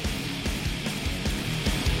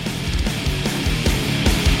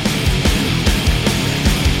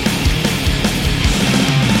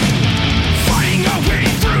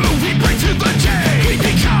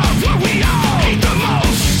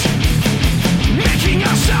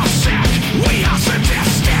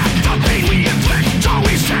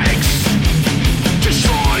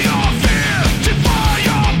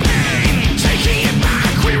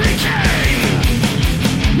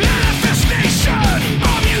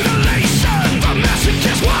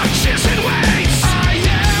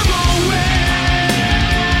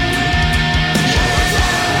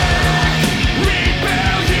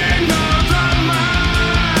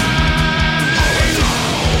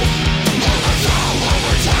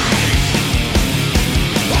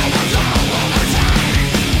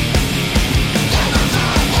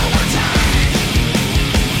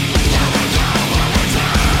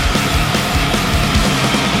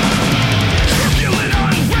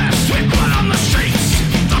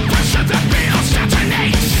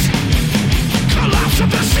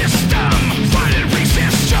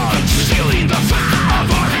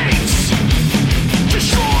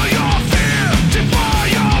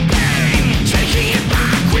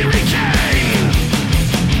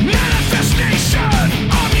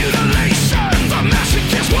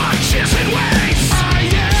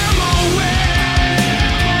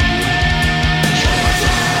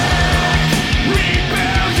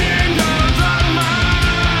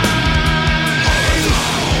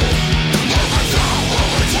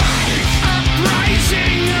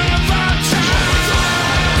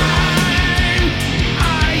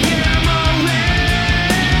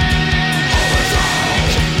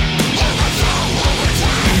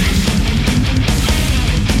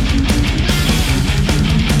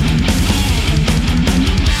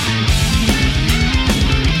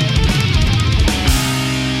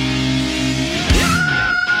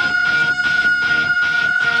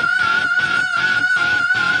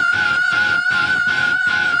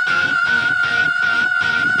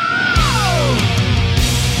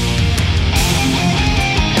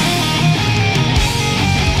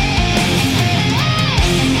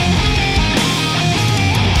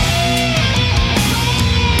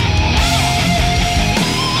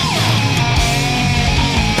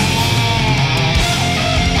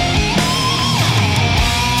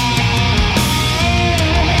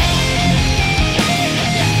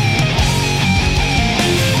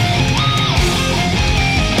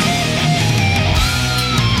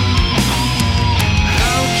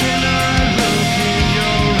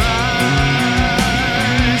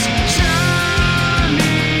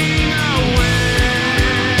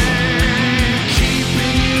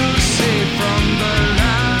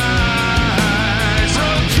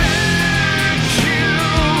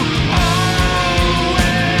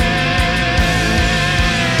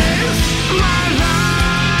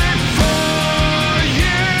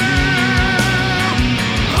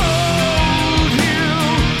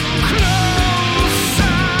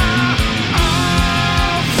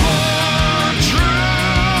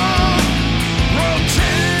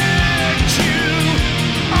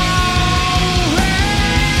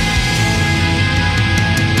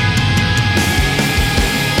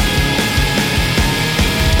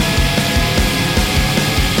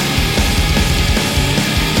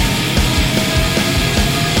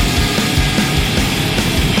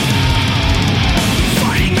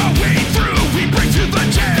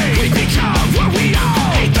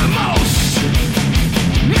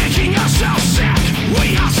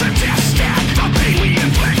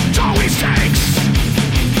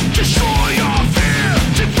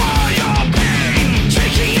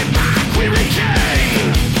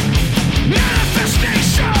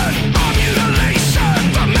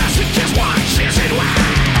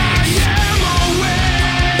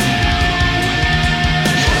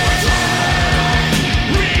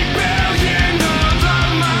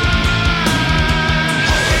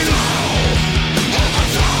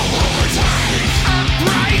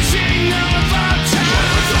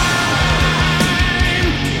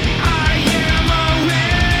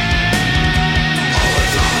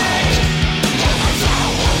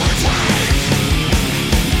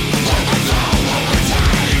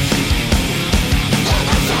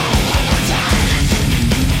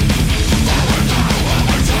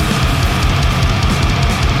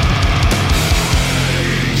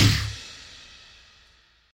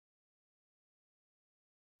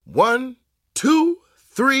 2,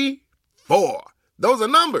 3, 4. Those are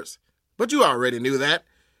numbers, but you already knew that.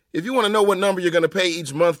 If you want to know what number you're going to pay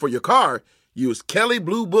each month for your car, use Kelly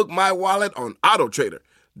Blue Book My Wallet on Auto Trader.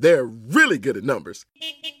 They're really good at numbers.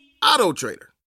 Auto Trader.